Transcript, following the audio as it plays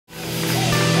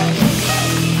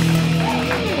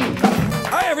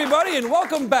and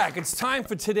welcome back. It's time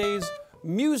for today's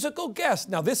musical guest.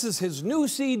 Now, this is his new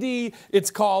CD. It's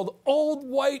called Old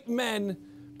White Men.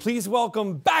 Please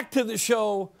welcome back to the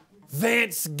show,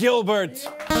 Vance Gilbert.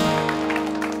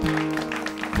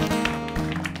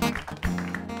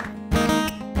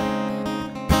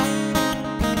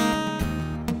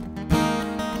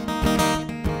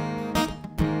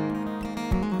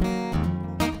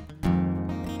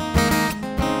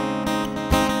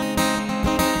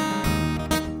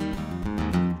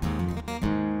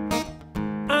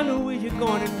 I know where you're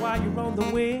going and why you're on the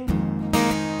wing.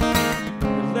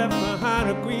 You left behind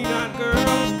a green-eyed girl,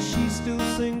 and she still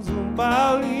sings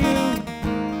about you.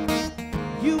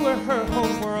 You were her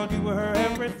whole world, you were her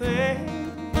everything.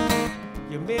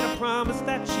 You made a promise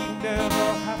that she'd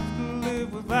never have to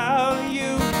live without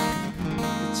you.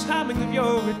 The timing of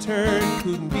your return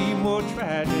couldn't be more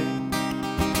tragic.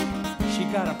 She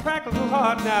got a practical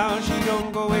heart now, she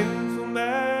don't go in for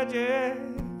magic.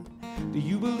 Do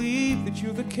you believe that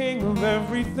you're the king of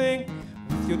everything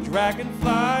with your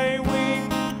dragonfly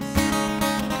wings?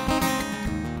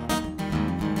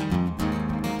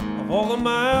 Of all the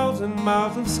miles and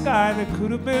miles of sky that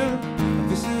could have been,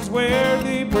 this is where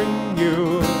they bring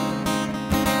you.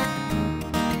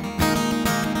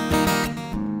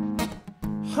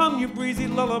 Hum your breezy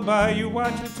lullaby, you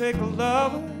watch her take a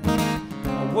lover.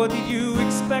 What did you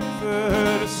expect for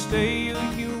her to stay a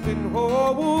human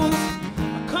horse?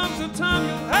 Comes a time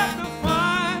you'll have to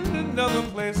find another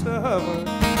place to hover.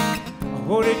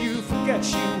 Or did you forget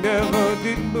she never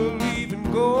did believe in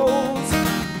ghosts?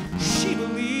 She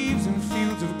believes in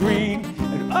fields of green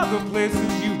and other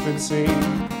places you've been seen.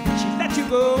 She let you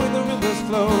go where the rivers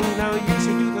flow, now you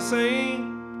should do the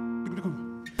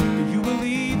same. Do you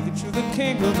believe that you're the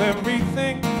king of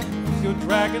everything with your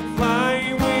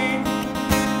dragonfly wings?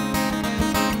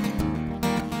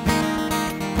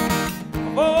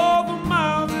 Of all the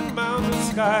miles and miles of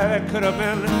sky that could have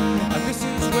been, this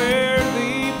is where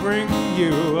they bring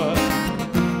you.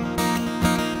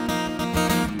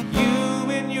 You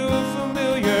and your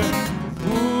familiar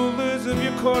rulers of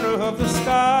your corner of the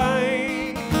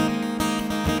sky.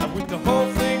 With the whole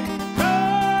thing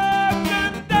done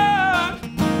and done,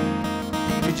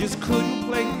 you just couldn't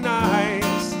play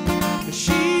nice.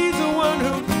 She's the one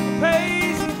who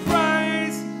pays the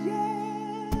price.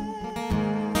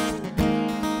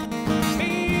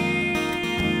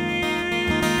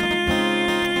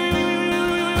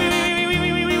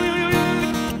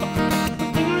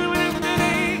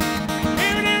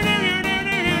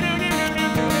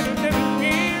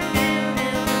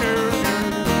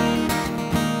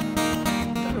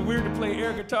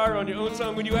 Guitar on your own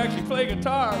song when you actually play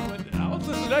guitar, but I was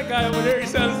listening to that guy over there, he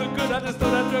sounded so good, I just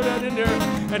thought I'd throw that in there,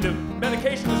 and the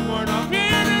medication was worn off.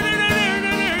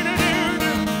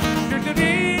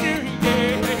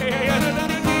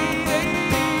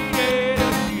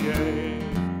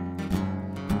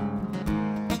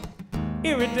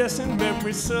 Iridescent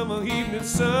memory, summer evening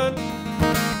sun,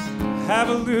 have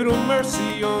a little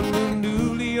mercy on the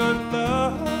newly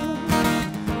unloved.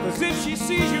 Cause if she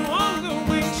sees you on the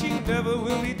wing, she never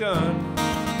will be done.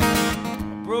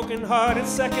 A broken heart and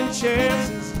second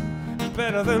chances,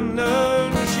 better than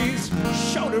none. She's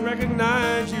sure to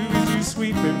recognize you as you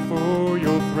sweeping for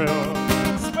your thrill.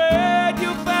 Spread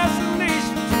your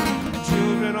fascination to the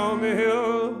children on the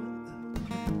hill.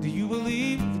 Do you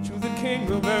believe that you're the king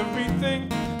of everything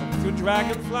with your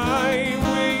dragonfly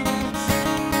wings?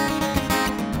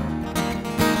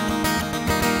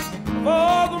 Of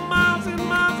all the miles and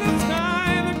miles of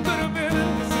sky that could have been,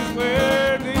 this is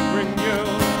where they bring you.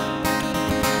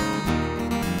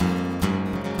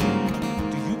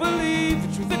 Do you believe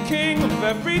that you're the king of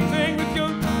everything with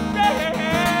your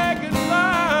dragonfly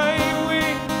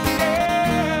wings?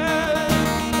 Yeah.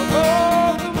 Of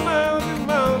all the miles and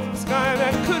miles of sky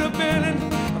that could have been, and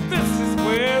this is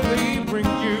where they bring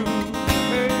you.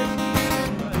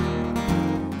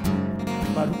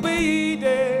 But we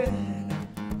did.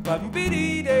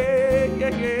 Yeah,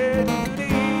 yeah.